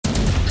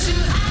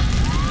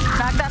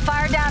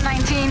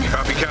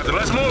Copy, Captain.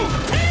 Let's move.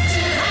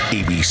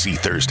 ABC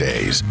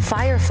Thursdays.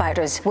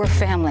 Firefighters, we're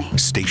family.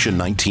 Station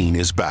 19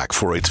 is back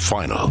for its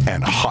final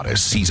and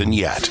hottest season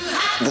yet.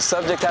 The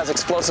subject has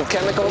explosive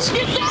chemicals.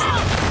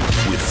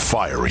 With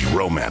fiery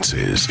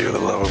romances. You're the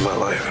love of my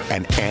life.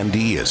 And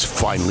Andy is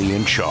finally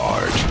in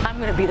charge. I'm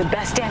going to be the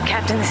best damn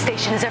captain the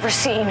station has ever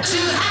seen.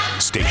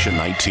 Station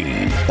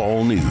 19.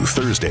 All new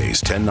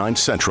Thursdays, 10/9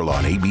 Central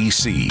on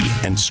ABC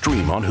and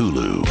stream on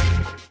Hulu.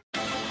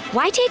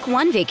 Why take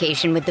one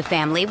vacation with the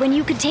family when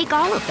you could take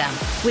all of them?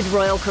 With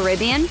Royal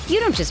Caribbean, you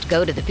don't just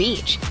go to the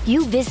beach.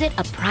 You visit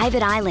a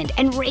private island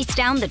and race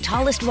down the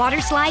tallest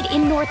water slide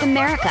in North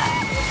America.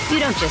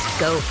 You don't just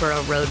go for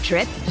a road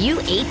trip. You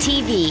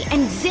ATV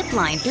and zip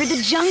line through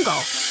the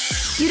jungle.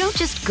 You don't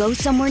just go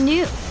somewhere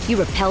new.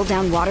 You rappel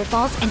down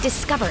waterfalls and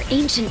discover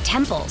ancient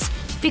temples.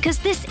 Because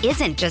this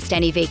isn't just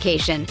any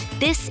vacation.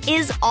 This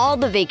is all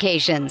the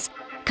vacations.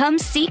 Come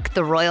seek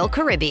the Royal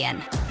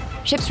Caribbean.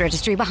 Ships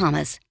Registry,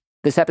 Bahamas.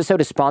 This episode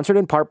is sponsored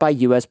in part by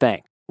U.S.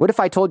 Bank. What if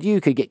I told you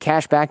could get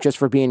cash back just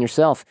for being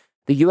yourself?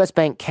 The U.S.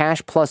 Bank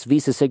Cash Plus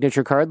Visa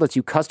Signature Card lets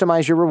you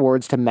customize your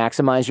rewards to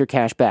maximize your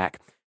cash back.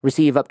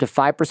 Receive up to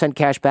 5%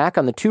 cash back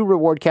on the 2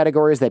 reward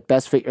categories that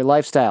best fit your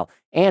lifestyle,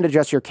 and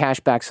adjust your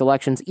cash back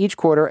selections each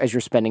quarter as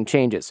your spending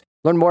changes.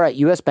 Learn more at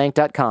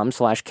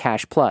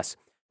usbank.com/cashplus.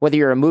 Whether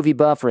you're a movie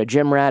buff or a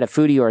gym rat, a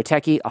foodie or a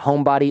techie, a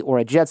homebody or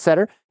a jet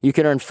setter, you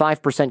can earn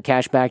 5%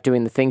 cash back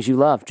doing the things you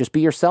love. Just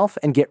be yourself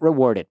and get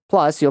rewarded.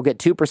 Plus, you'll get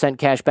 2%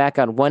 cash back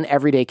on one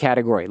everyday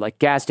category like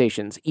gas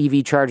stations,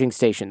 EV charging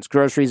stations,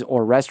 groceries,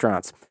 or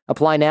restaurants.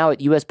 Apply now at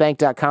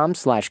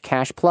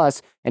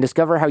usbank.com/cashplus and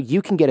discover how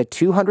you can get a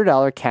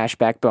 $200 cash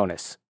back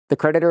bonus. The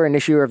creditor and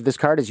issuer of this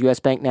card is U.S.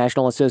 Bank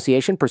National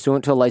Association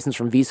pursuant to a license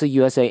from Visa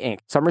USA, Inc.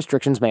 Some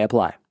restrictions may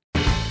apply.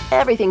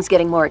 Everything's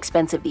getting more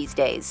expensive these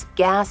days.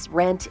 Gas,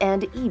 rent,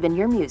 and even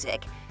your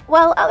music.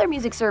 While other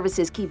music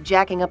services keep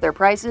jacking up their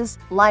prices,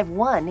 Live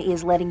One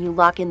is letting you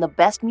lock in the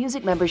best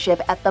music membership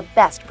at the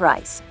best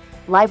price.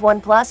 Live One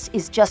Plus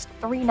is just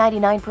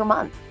 $3.99 per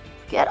month.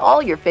 Get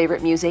all your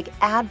favorite music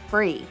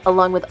ad-free,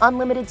 along with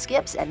unlimited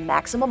skips and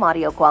maximum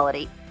audio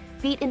quality.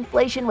 Beat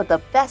inflation with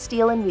the best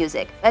deal in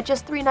music at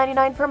just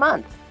 $3.99 per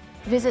month.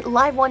 Visit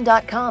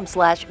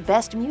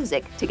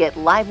liveone.com/bestmusic to get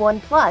Live One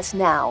Plus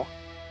now.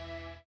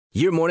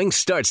 Your morning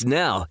starts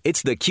now.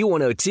 It's the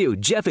Q102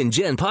 Jeff and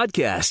Jen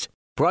podcast.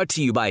 Brought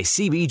to you by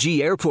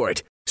CBG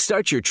Airport.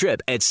 Start your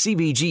trip at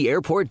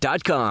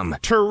CBGAirport.com.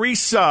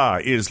 Teresa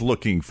is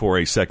looking for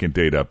a second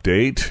date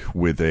update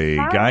with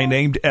a guy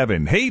named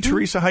Evan. Hey,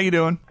 Teresa, how you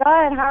doing? Good.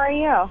 How are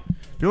you?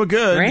 Doing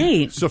good.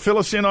 Great. So fill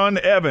us in on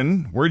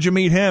Evan. Where'd you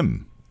meet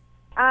him?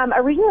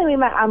 Originally, we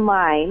met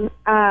online.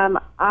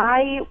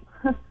 I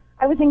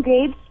was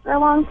engaged for a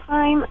long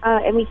time,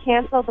 and we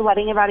canceled the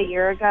wedding about a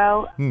year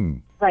ago.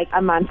 Like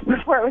a month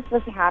before it was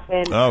supposed to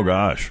happen. Oh,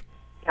 gosh.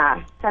 Yeah,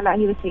 found out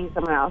he was seeing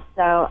someone else.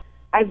 So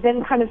I've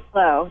been kind of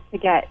slow to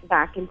get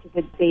back into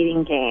the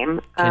dating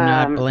game.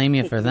 Cannot blame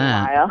you for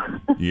that.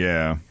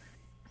 Yeah.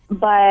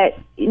 But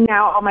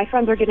now all my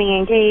friends are getting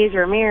engaged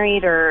or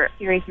married or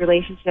serious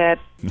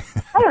relationships.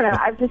 I don't know.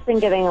 I've just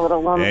been getting a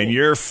little lonely. And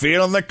you're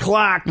feeling the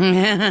clock.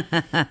 Yeah.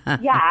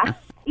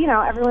 You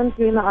know, everyone's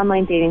doing the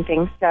online dating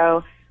thing.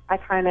 So I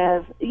kind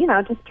of,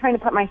 just trying to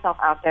put myself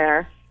out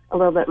there a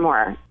little bit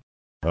more.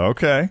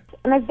 Okay.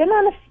 And I've been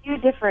on a few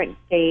different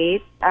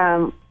dates.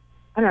 I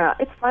don't know.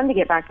 It's fun to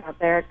get back out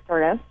there,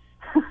 sort of.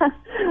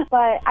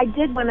 But I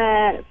did want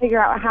to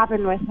figure out what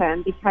happened with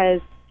him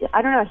because,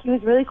 I don't know, he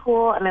was really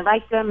cool and I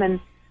liked him. And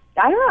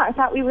I don't know, I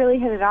thought we really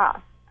hit it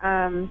off.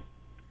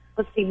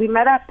 Let's see, we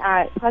met up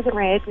at Pleasant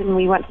Ridge and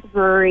we went to the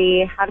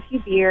brewery, had a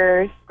few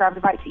beers, grabbed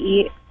a bite to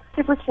eat.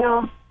 Super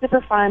chill,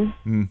 super fun.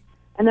 And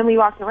then we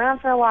walked around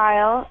for a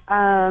while.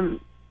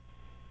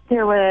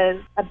 There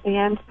was a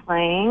band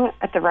playing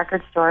at the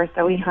record store,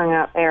 so we hung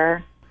out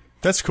there.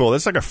 That's cool.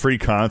 That's like a free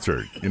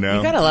concert, You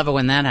gotta love it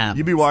when that happens.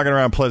 You'd be walking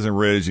around Pleasant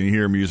Ridge and you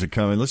hear music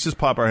coming. Let's just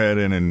pop our head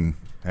in and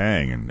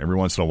hang, and every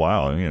once in a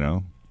while,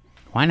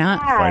 Why not?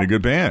 Find a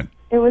good band.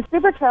 It was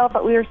super chill,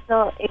 but we were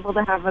still able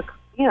to have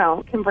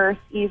converse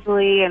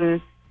easily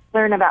and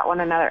learn about one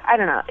another. I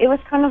don't know. It was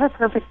kind of a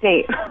perfect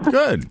date.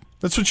 Good.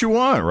 That's what you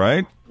want,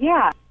 right?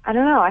 Yeah. I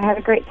don't know. I had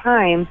a great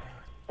time.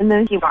 And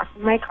then he walked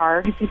in my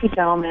car. He's a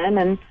gentleman,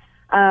 and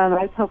I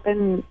was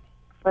hoping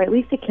for at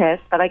least a kiss,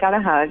 but I got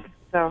a hug,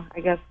 so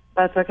I guess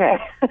that's okay.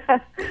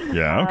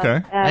 Yeah,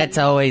 okay. That's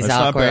always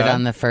awkward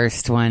on the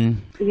first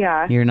one.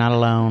 Yeah. You're not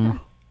alone.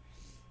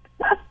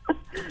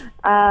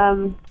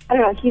 I don't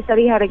know. He said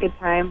he had a good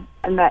time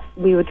and that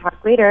we would talk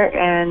later,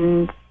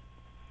 and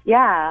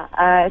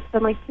it's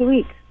been like 2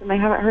 weeks, and I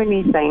haven't heard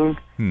anything.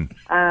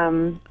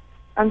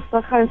 I'm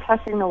still kind of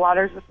testing the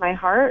waters with my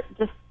heart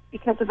just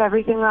because of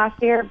everything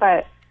last year,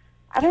 but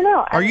I don't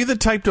know. Are you the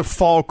type to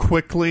fall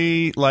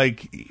quickly?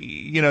 Like,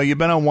 you've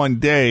been on one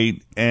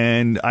date,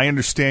 and I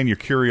understand your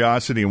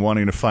curiosity and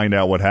wanting to find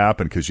out what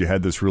happened because you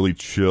had this really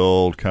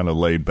chilled, kind of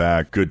laid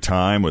back, good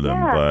time with him.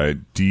 Yeah.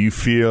 But do you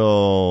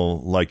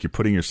feel like you're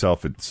putting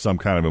yourself at some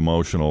kind of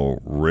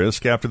emotional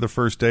risk after the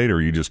first date, or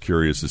are you just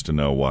curious as to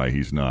know why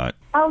he's not?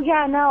 Oh,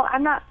 yeah, no,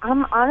 I'm not.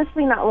 I'm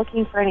honestly not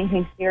looking for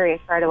anything serious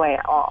right away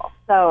at all.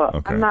 So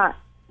Okay. I'm not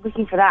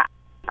looking for that.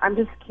 I'm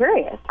just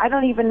curious. I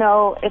don't even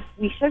know if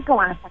we should go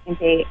on a second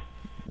date.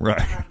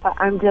 Right. But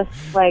I'm just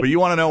like... But you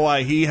want to know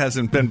why he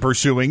hasn't been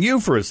pursuing you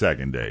for a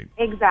second date.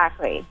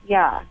 Exactly,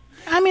 yeah.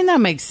 I mean,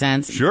 that makes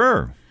sense.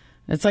 Sure.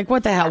 It's like,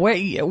 what the hell? What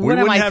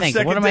am I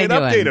thinking? What am I doing? We wouldn't have second date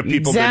update if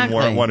people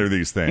didn't wonder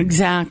these things.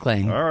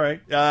 Exactly. All right.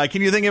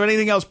 Can you think of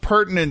anything else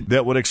pertinent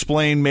that would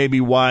explain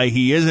maybe why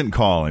he isn't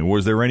calling?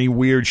 Was there any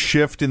weird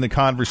shift in the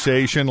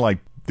conversation? Like,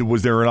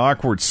 was there an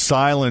awkward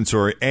silence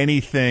or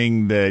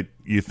anything that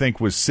you think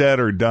was said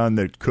or done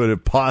that could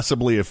have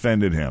possibly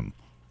offended him?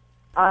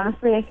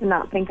 Honestly, I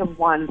cannot think of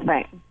one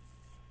thing.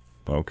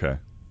 Okay.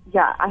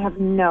 Yeah, I have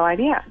no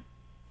idea.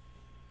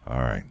 All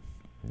right.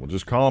 We'll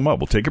just call him up.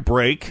 We'll take a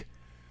break.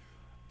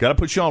 Got to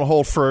put you on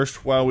hold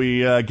first while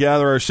we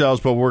gather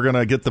ourselves, but we're going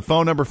to get the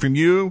phone number from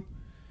you,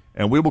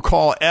 and we will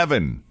call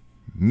Evan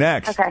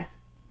next. Okay.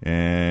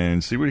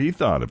 And see what he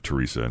thought of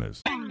Teresa and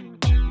his.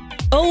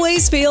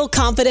 Always feel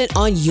confident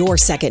on your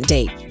second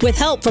date. With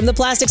help from the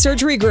Plastic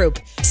Surgery Group.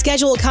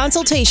 Schedule a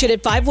consultation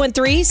at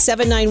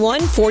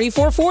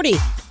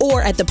 513-791-4440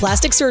 or at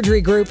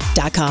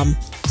theplasticsurgerygroup.com.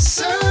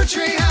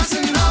 Surgery has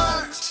an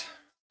art.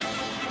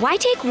 Why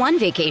take one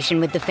vacation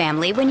with the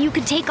family when you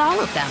could take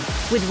all of them?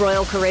 With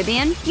Royal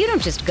Caribbean, you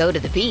don't just go to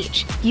the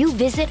beach. You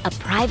visit a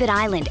private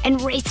island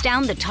and race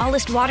down the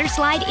tallest water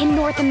slide in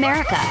North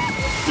America.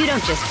 You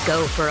don't just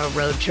go for a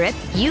road trip.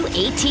 You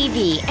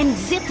ATV and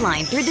zip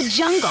line through the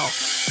jungle.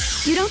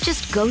 You don't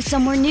just go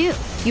somewhere new.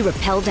 You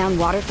rappel down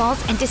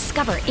waterfalls and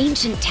discover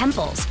ancient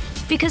temples.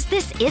 Because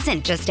this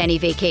isn't just any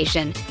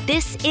vacation.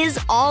 This is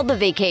all the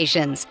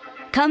vacations.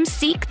 Come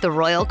seek the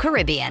Royal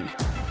Caribbean.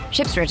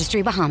 Ships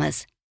Registry,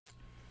 Bahamas.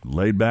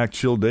 Laid back,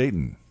 chill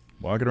dating.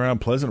 Walking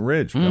around Pleasant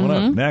Ridge. Coming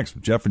up next,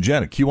 Jeff and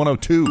Jen at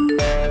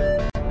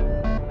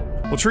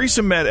Q102. Well,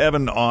 Teresa met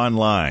Evan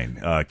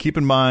online. Keep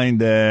in mind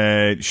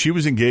that she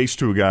was engaged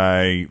to a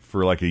guy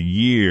for like a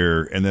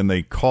year, and then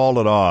they called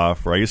it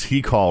off, or I guess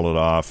he called it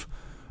off,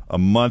 a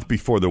month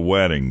before the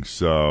wedding.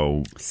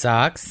 So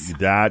sucks.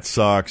 That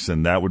sucks,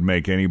 and that would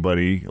make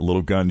anybody a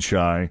little gun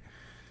shy.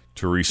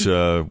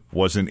 Teresa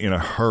wasn't in a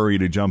hurry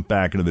to jump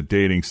back into the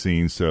dating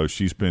scene, so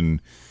she's been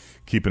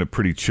keeping it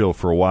pretty chill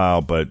for a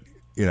while. But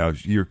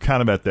you're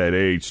kind of at that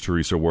age,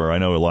 Teresa, where I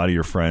know a lot of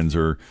your friends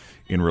are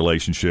in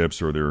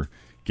relationships or they're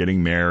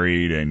getting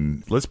married,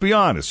 and let's be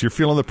honest, you're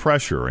feeling the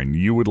pressure, and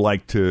you would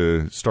like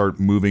to start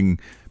moving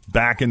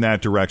back in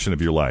that direction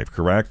of your life,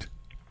 correct?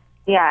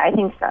 Yeah, I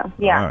think so.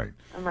 Yeah. All right.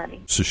 I'm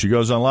ready. So she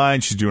goes online.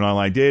 She's doing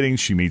online dating.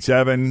 She meets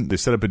Evan. They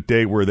set up a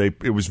date where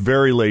it was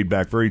very laid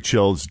back, very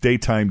chill. It's a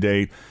daytime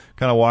date,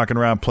 kind of walking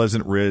around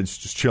Pleasant Ridge,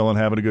 just chilling,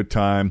 having a good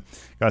time.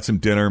 Got some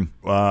dinner.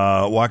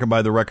 Walking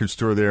by the record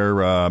store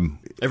there.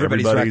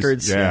 Everybody's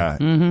Records. Yeah.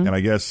 Mm-hmm. And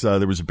I guess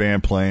there was a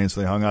band playing, so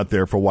they hung out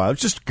there for a while. It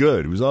was just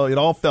good. It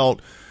all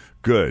felt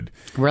good.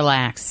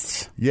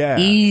 Relaxed. Yeah.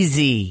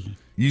 Easy.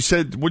 You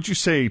said, what'd you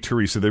say,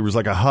 Teresa? There was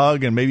like a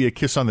hug and maybe a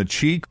kiss on the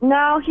cheek?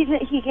 No, he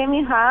gave me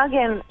a hug,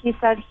 and he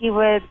said he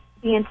would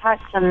be in touch,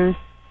 and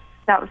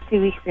that was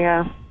 2 weeks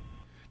ago.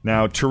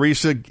 Now,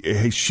 Teresa,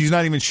 she's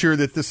not even sure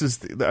that this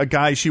is a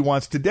guy she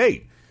wants to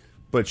date,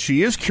 but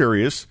she is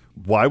curious.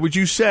 Why would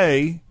you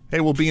say,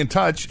 hey, we'll be in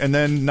touch, and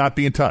then not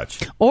be in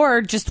touch?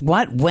 Or just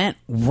what went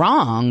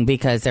wrong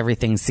because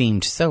everything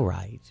seemed so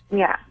right.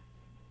 Yeah.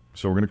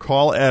 So we're going to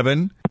call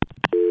Evan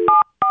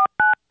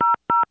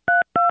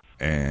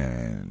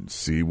and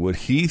see what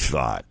he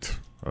thought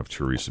of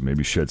Teresa.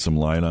 Maybe shed some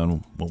light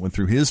on what went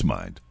through his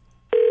mind.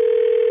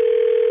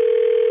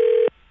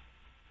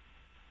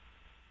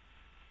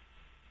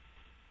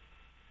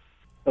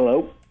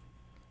 Hello?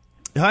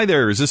 Hi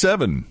there. Is this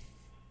Evan?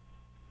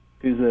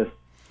 Who's this?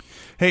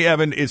 Hey,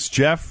 Evan. It's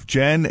Jeff,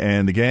 Jen,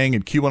 and the gang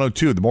at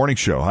Q102, the morning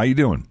show. How you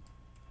doing?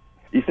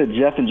 You said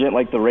Jeff and Jen,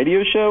 like the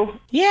radio show?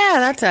 Yeah,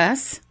 that's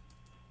us.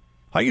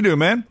 How you doing,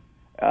 man?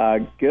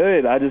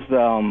 Good. I just,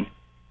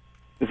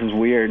 this is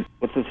weird.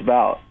 What's this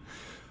about?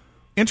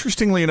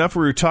 Interestingly enough,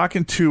 we were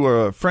talking to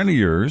a friend of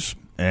yours,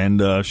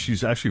 and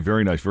she's actually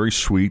very nice, very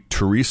sweet,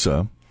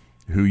 Teresa,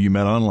 who you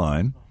met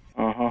online.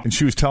 Uh-huh. And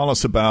she was telling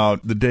us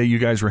about the day you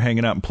guys were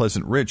hanging out in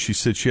Pleasant Ridge. She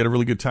said she had a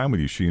really good time with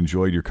you. She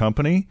enjoyed your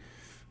company.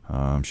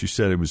 She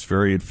said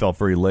it felt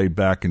very laid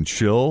back and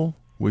chill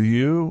with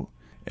you,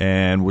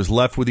 and was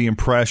left with the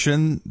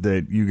impression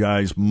that you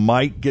guys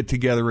might get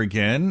together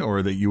again,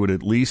 or that you would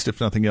at least, if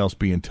nothing else,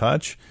 be in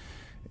touch.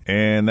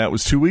 And that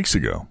was 2 weeks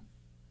ago.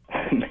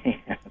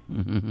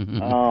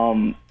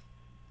 Man.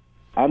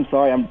 I'm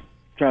sorry. I'm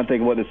trying to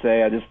think of what to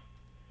say. I just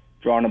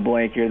drawing a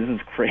blank here. This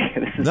is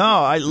crazy.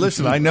 No,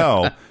 listen, I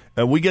know.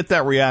 We get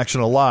that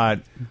reaction a lot.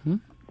 Mm-hmm.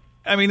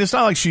 I mean, it's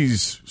not like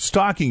she's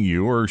stalking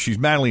you or she's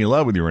madly in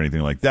love with you or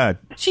anything like that.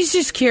 She's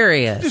just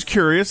curious. Just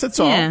curious, that's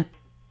all.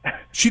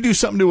 She do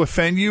something to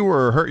offend you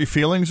or hurt your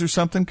feelings or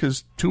something?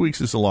 Because 2 weeks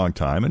is a long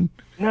time. And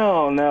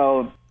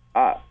No.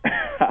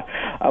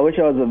 I wish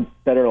I was a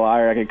better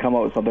liar. I could come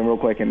up with something real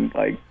quick and,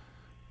 like,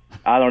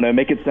 I don't know,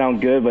 make it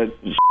sound good, but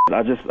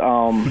I just,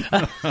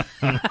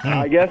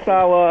 I guess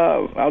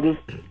I'll just,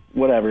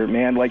 whatever,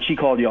 man. Like, she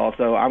called you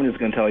also. I'm just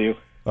going to tell you.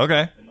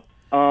 Okay.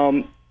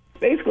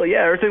 Basically,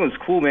 yeah, everything was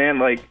cool, man.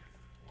 Like,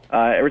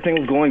 everything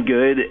was going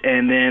good.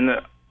 And then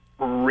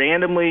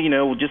randomly,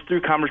 just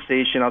through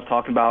conversation, I was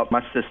talking about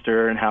my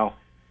sister and how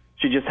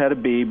she just had a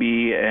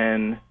baby.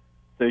 And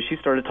so she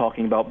started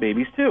talking about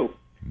babies, too.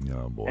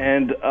 Oh, boy.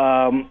 And,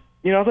 I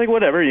was like,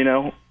 whatever,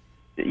 we're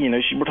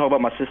talking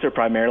about my sister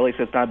primarily,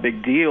 so it's not a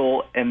big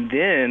deal. And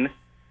then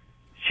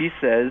she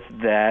says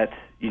that,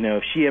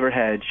 if she ever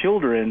had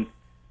children,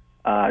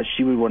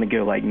 she would want to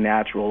go, like,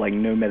 natural, like,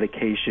 no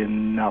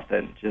medication,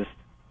 nothing, just.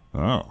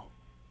 Oh,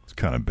 it's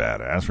kind of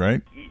badass,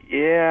 right?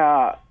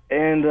 Yeah,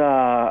 and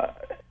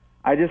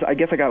I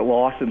guess I got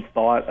lost in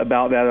thought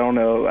about that. I don't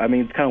know. I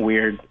mean, it's kind of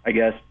weird, I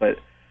guess, but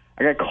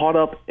I got caught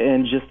up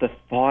in just the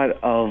thought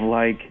of,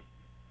 like,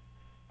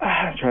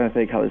 I'm trying to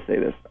think how to say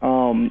this.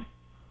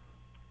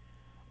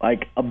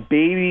 Like a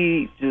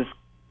baby just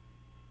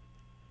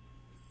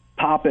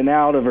popping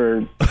out of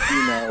her,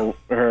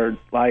 her,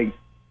 like,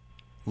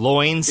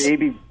 loins.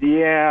 Baby,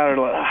 yeah.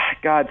 Or,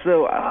 God,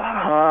 so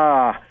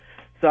I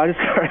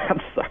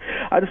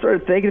just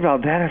started thinking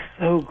about that. It's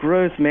so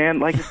gross, man.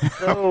 Like, it's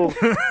so.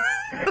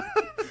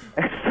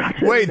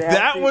 Wait,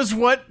 that was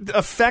what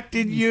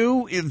affected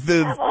you?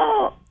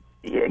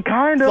 Yeah,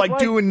 kind of. Like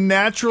doing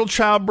natural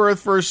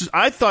childbirth versus.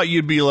 I thought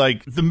you'd be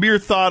like, the mere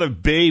thought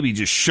of baby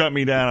just shut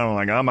me down. I'm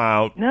like, I'm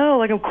out. No,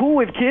 like, I'm cool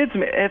with kids.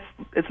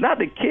 It's not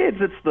the kids.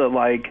 It's the,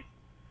 like,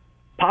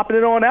 popping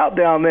it on out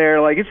down there.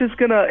 Like, it's just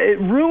it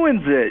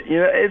ruins it.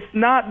 It's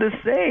not the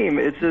same.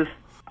 It's just,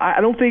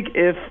 I don't think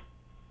if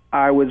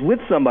I was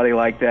with somebody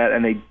like that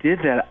and they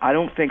did that, I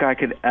don't think I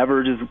could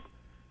ever just,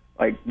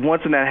 like,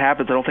 once when that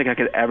happens, I don't think I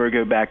could ever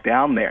go back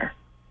down there.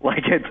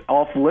 Like, it's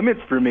off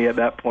limits for me at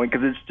that point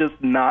because it's just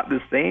not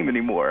the same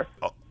anymore.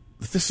 Oh,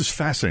 this is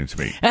fascinating to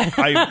me.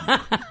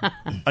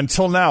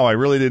 Until now, I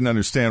really didn't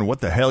understand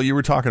what the hell you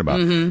were talking about.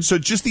 Mm-hmm. So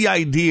just the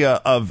idea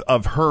of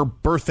her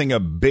birthing a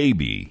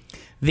baby.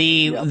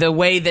 The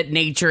way that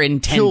nature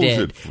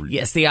intended.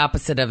 Yes, the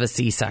opposite of a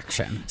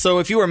C-section. So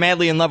if you were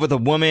madly in love with a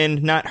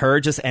woman, not her,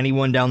 just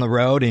anyone down the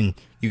road, and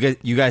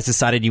you guys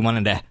decided you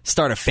wanted to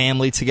start a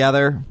family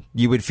together,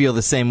 you would feel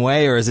the same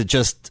way, or is it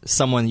just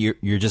someone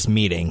you're just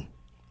meeting?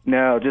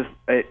 No, just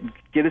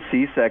get a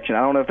C-section.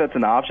 I don't know if that's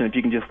an option, if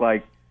you can just,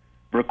 like,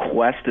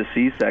 request a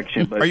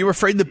C-section. But are you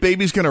afraid the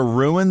baby's going to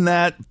ruin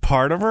that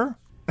part of her?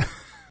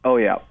 Oh,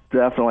 yeah,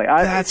 definitely.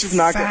 That's just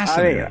not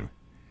fascinating.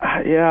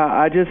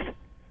 I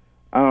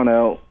don't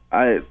know.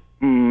 I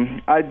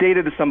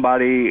dated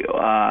somebody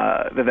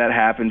that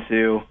happened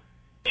to.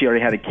 She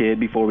already had a kid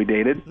before we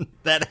dated.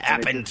 That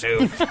happened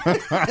to.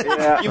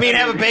 Yeah. You mean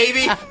have a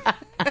baby?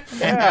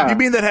 Yeah. You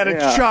mean that had a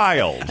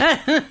child?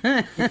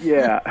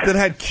 Yeah. That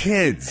had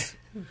kids.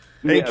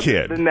 A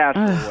kid.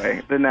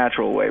 The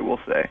natural way, we'll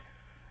say.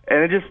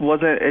 And it just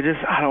wasn't,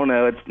 I don't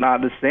know, it's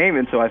not the same.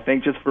 And so I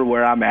think just for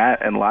where I'm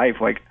at in life,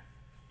 like,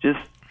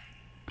 just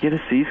get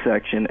a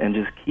C-section and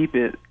just keep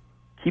it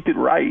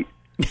right.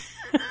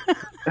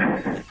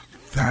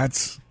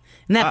 That's...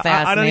 Isn't that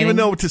fascinating? I don't even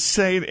know what to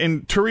say,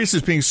 and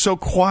Teresa's being so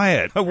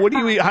quiet. How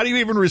do you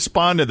even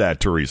respond to that,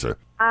 Teresa?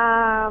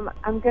 I'm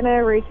going to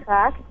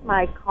retract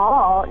my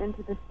call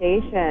into the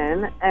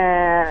station.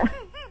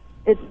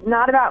 It's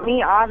not about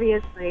me,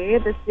 obviously.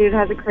 This dude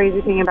has a crazy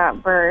thing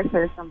about birth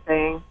or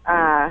something.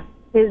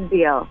 His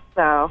deal.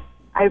 So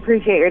I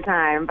appreciate your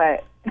time,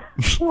 but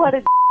what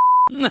a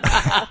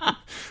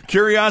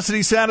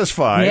Curiosity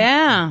satisfied.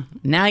 Yeah.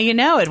 Now you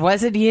know it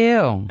wasn't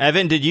you.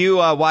 Evan, did you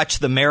watch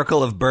The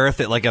Miracle of Birth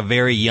at like a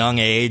very young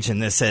age,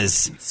 and this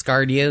has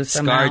scarred you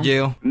somehow? Scarred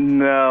you?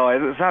 No,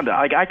 it's not.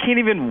 Like, I can't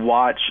even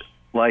watch,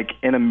 like,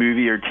 in a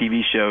movie or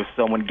TV show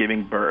someone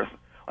giving birth.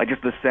 Like,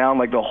 just the sound,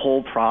 like, the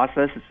whole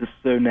process is just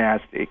so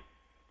nasty.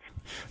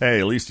 Hey,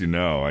 at least you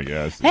know, I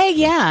guess. Hey,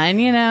 yeah, and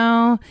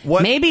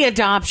maybe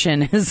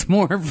adoption is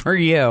more for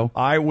you.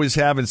 I was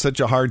having such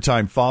a hard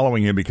time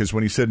following him because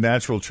when he said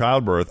natural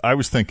childbirth, I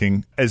was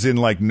thinking, as in,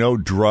 like, no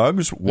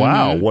drugs?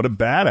 Wow, What a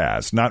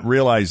badass. Not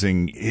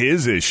realizing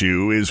his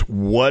issue is,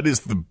 what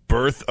is the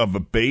birth of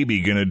a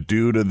baby going to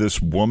do to this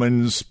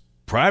woman's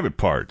private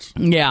parts?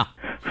 Yeah.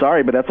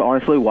 Sorry, but that's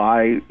honestly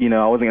why, I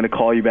wasn't going to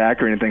call you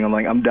back or anything. I'm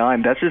like, I'm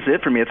done. That's just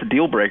it for me. It's a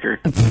deal breaker.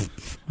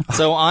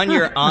 So on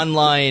your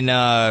online...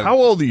 How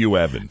old are you,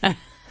 Evan?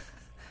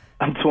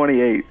 I'm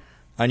 28.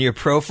 On your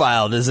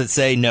profile, does it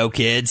say no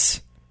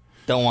kids?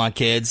 Don't want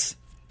kids?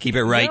 Keep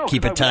it right,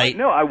 keep it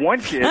tight? I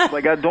want kids.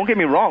 Like, don't get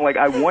me wrong. Like,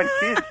 I want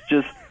kids.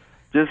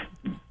 Just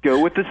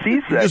go with the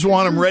C-section. You just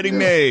want them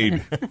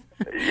ready-made.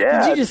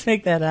 Yeah. Did you just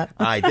make that up?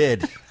 I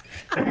did.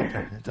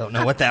 I don't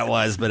know what that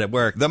was, but it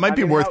worked. That might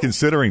be worth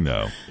considering,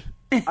 though.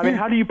 I mean,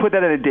 how do you put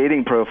that in a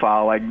dating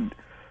profile? Like,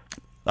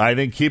 I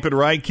think keep it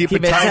right, keep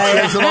it tight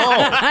says it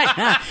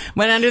all.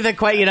 Went under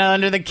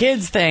the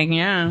kids thing,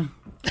 yeah.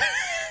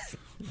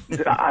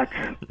 I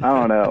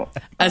don't know.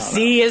 A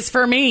C is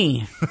for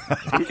me.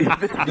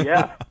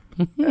 Yeah.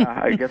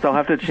 I guess I'll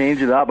have to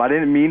change it up. I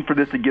didn't mean for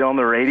this to get on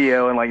the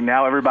radio and like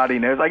now everybody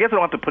knows. I guess I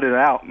don't have to put it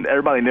out.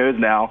 Everybody knows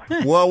now.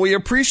 Well, we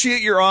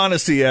appreciate your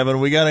honesty, Evan.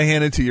 We got to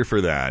hand it to you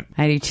for that.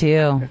 I do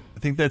too.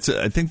 I think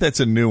that's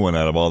a new one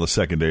out of all the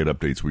second date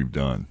updates we've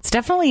done. It's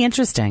definitely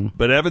interesting.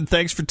 But Evan,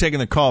 thanks for taking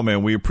the call,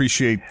 man. We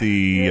appreciate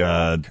the.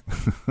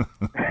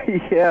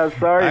 Yeah,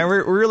 sorry.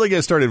 We're really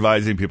gonna start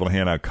advising people to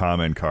hand out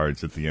comment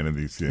cards at the end of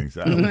these things.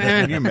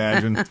 Can you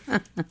imagine?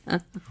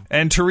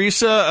 And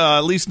Teresa,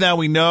 at least now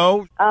we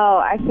know. Oh,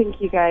 I think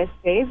you guys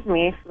saved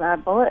me from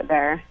that bullet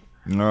there.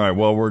 All right.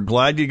 Well, we're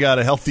glad you got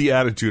a healthy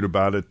attitude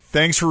about it.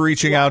 Thanks for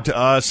reaching out to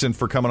us and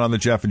for coming on the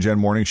Jeff and Jen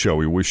Morning Show.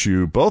 We wish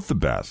you both the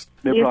best.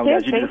 No problem,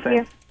 guys. You do the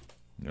same.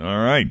 All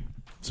right.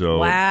 So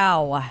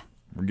wow,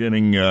 we're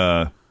getting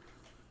our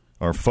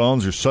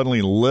phones are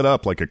suddenly lit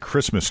up like a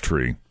Christmas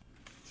tree.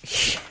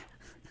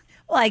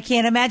 Well, I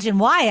can't imagine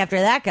why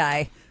after that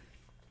guy.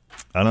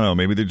 I don't know.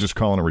 Maybe they're just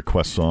calling to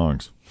request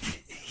songs.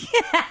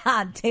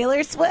 Yeah,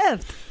 Taylor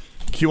Swift.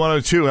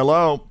 Q102.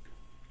 Hello.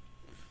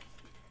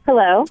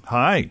 Hello.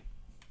 Hi.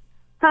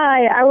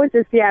 Hi, I was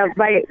just, I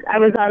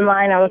was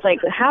online. I was like,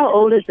 how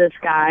old is this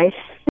guy?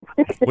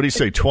 What do you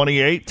say,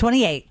 28?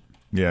 28.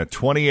 Yeah,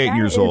 28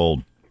 years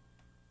old.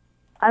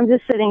 I'm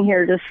just sitting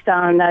here just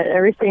stunned that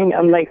everything,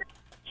 I'm like,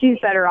 she's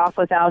better off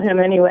without him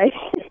anyway.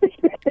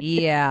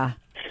 Yeah.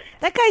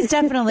 That guy's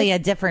definitely a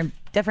different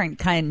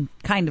kind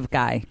of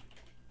guy.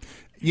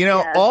 You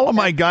know, all of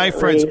my guy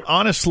friends,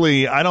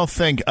 honestly, I don't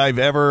think I've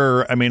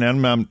ever, I mean,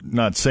 I'm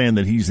not saying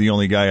that he's the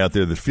only guy out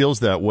there that feels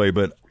that way,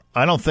 but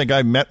I don't think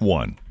I've met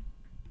one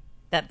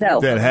that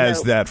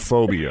has that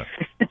phobia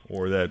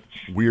or that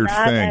weird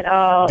Not thing. at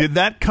all. Did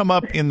that come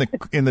up in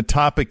the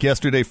topic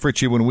yesterday,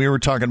 Fritchie, when we were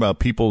talking about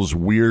people's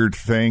weird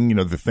thing, you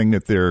know, the thing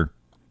that they're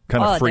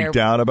kind of freaked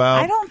out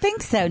about? I don't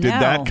think so, Did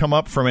that come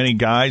up from any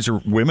guys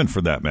or women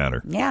for that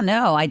matter? Yeah,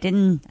 no, I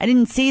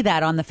didn't see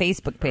that on the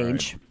Facebook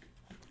page. Right.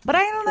 But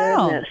I don't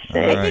know.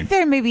 I think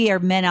there maybe are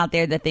men out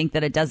there that think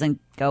that it doesn't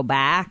go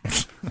back.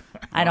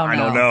 I don't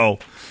know.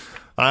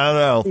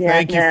 Yeah,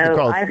 Thank you for the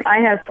call. I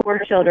have 4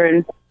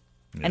 children.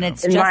 Yeah. And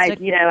it's and just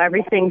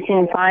everything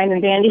seems fine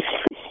and dandy.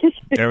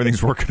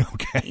 Everything's working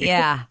okay.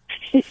 Yeah.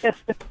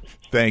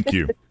 Thank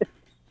you.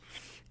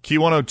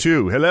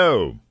 Q102,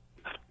 hello.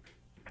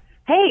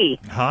 Hey.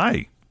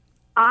 Hi.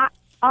 I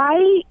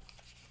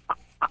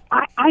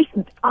am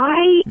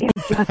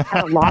just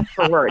at a loss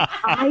for words.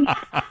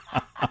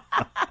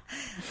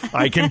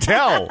 I can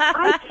tell.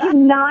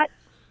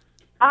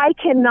 I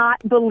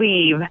cannot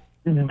believe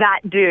that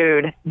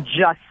dude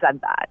just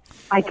said that.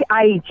 I'm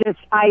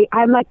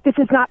like, this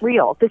is not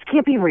real. This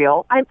can't be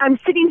real. I'm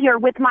sitting here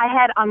with my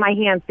head on my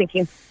hands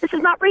thinking, this is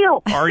not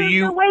real.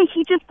 There's no way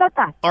he just said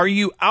that. Are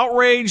you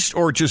outraged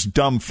or just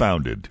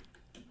dumbfounded?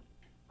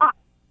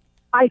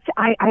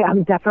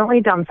 I'm definitely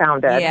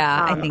dumbfounded.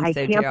 Yeah, I think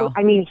so too.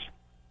 I mean,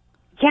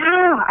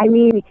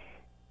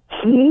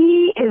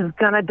 he is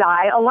going to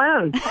die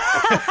alone.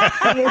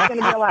 He is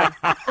going to be alone.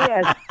 He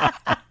is.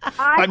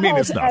 I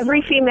told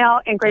every female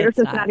in Greater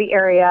Cincinnati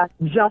area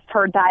just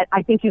heard that.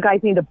 I think you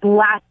guys need to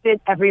blast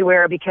it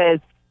everywhere because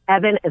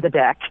Evan is a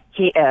dick.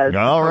 He is.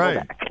 All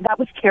right. That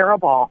was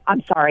terrible.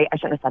 I'm sorry. I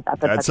shouldn't have said that.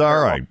 But that's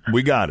all right.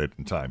 We got it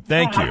in time.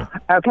 Thank you.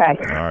 Okay.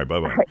 All right.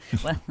 Bye-bye.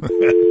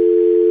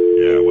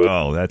 Yeah,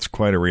 well, that's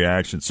quite a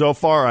reaction. So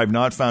far, I've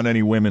not found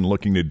any women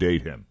looking to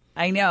date him.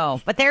 I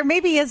know, but there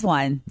maybe is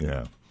one.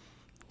 Yeah.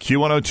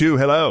 Q102,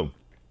 hello.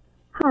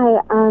 Hi,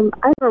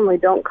 I normally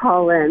don't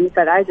call in,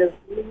 but I just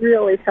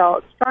really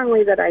felt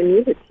strongly that I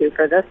needed to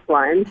for this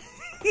one.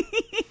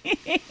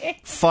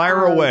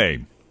 Fire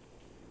away.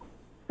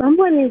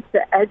 Someone needs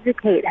to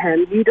educate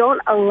him. You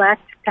don't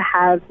elect to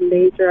have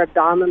major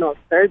abdominal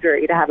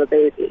surgery to have a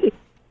baby.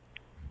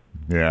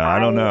 Yeah, I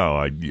don't know.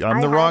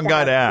 I'm the wrong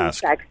guy to ask.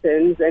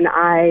 C-sections, and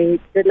I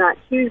did not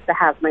choose to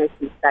have my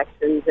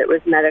C-sections. It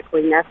was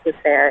medically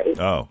necessary.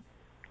 Oh.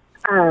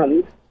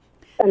 And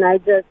I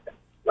just,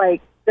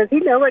 does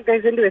he know what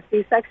goes into a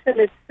C-section?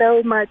 It's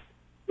so much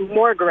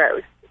more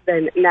gross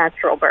than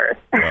natural birth.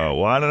 Oh,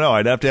 well, I don't know.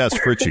 I'd have to ask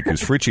Fritchie,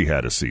 because Fritchie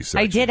had a C-section.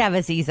 I did have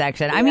a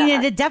C-section. I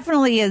mean, it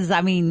definitely is.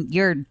 I mean,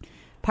 your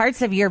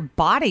parts of your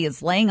body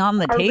is laying on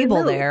the table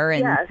removed, there,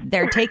 and yes.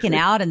 they're taken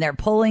out, and they're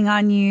pulling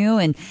on you,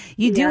 and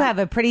you do have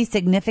a pretty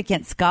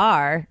significant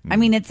scar. I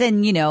mean, it's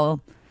in,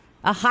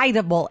 a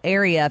hideable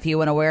area if you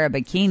want to wear a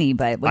bikini,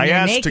 but when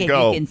you're naked, you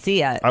can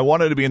see it. I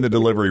wanted to be in the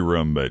delivery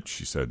room, but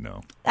she said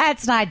no.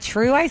 That's not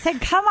true. I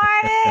said, come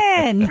on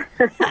in.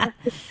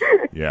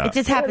 Yeah. It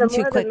just happened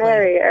too quickly. The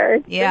merrier.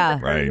 Yeah.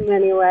 Right.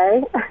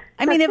 Anyway.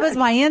 I mean, it was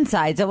my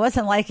insides. It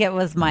wasn't like it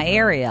was my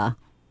area.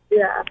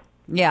 Yeah.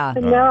 Yeah.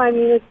 No, I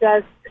mean, it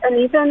does. And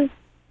even,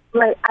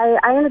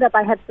 I ended up,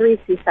 I had 3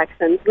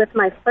 C-sections. With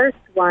my first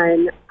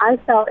one, I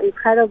felt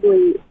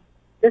incredibly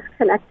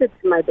disconnected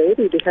to my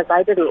baby because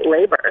I didn't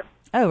labor.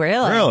 Oh,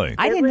 really? Really?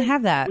 I didn't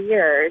have that.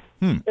 Weird.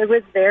 It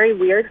was very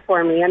weird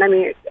for me. And I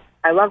mean,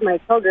 I love my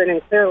children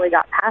and clearly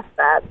got past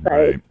that,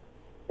 but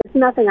it's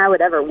nothing I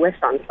would ever wish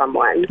on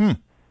someone. And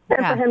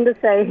for him to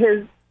say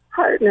his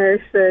partner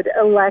should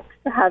elect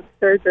to have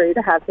surgery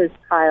to have his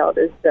child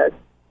is just...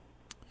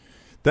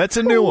 That's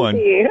a new one.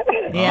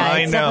 Yeah,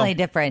 it's definitely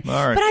different.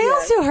 All right. But I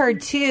also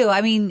heard, too,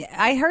 I mean,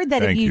 I heard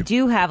that if you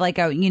do have like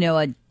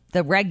the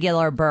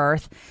regular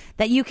birth,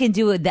 that you can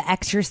do the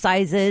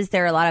exercises.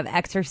 There are a lot of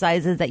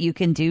exercises that you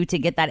can do to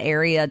get that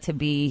area to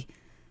be,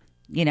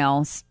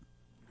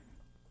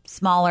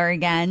 smaller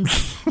again.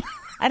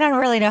 I don't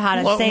really know how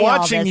to say all this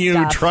Watching you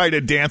stuff. try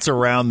to dance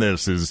around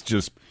this is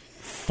just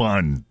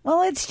fun.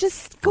 Well, it's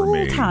just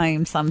school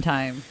time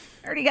sometime.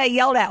 I already got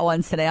yelled at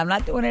once today. I'm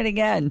not doing it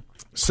again.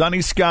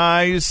 Sunny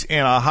skies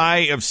and a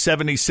high of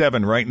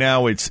 77. Right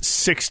now it's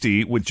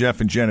 60 with Jeff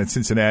and Jen at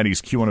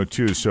Cincinnati's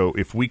Q102. So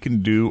if we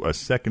can do a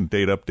second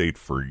date update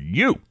for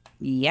you,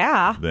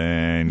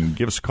 then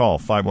give us a call,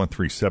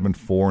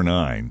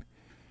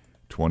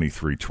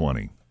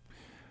 513-749-2320.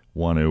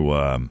 Want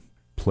to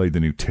play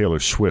the new Taylor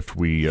Swift.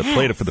 We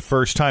played it for the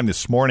first time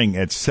this morning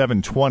at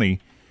 7:20.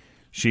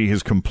 She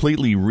has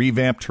completely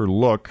revamped her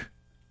look.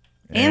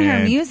 And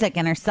her music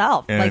and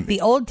herself. Like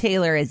the old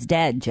Taylor is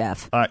dead,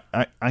 Jeff.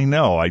 I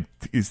know.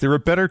 Is there a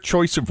better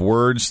choice of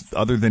words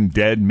other than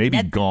dead?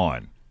 Maybe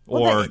gone.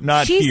 Or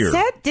not here.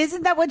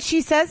 Isn't that what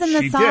she says in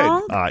the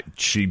song?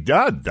 She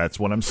did. That's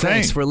what I'm saying.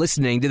 Thanks for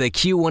listening to the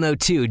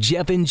Q102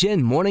 Jeff and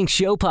Jen Morning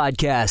Show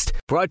podcast.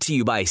 Brought to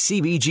you by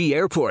CBG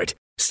Airport.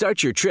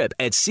 Start your trip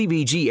at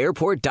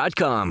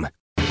CBGAirport.com.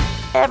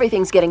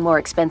 Everything's getting more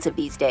expensive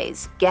these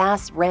days.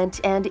 Gas,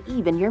 rent, and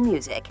even your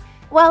music.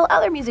 While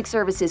other music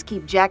services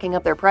keep jacking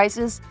up their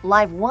prices,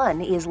 Live One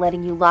is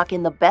letting you lock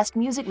in the best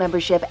music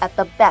membership at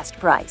the best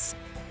price.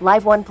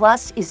 Live One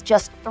Plus is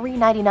just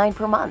 $3.99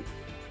 per month.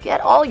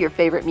 Get all your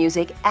favorite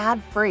music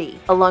ad-free,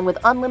 along with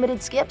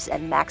unlimited skips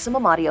and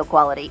maximum audio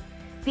quality.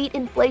 Beat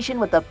inflation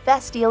with the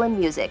best deal in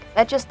music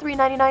at just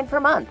 $3.99 per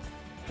month.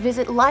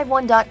 Visit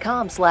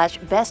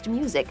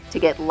liveone.com/bestmusic to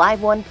get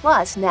Live One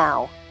Plus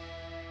now.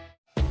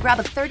 Grab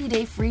a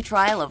 30-day free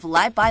trial of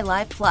Live by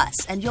Live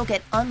Plus, and you'll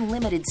get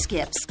unlimited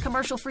skips,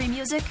 commercial-free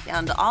music,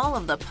 and all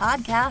of the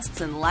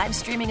podcasts and live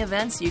streaming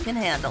events you can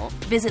handle.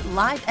 Visit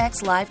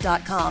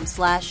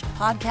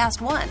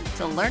livexlive.com/podcast1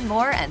 to learn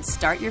more and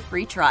start your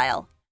free trial.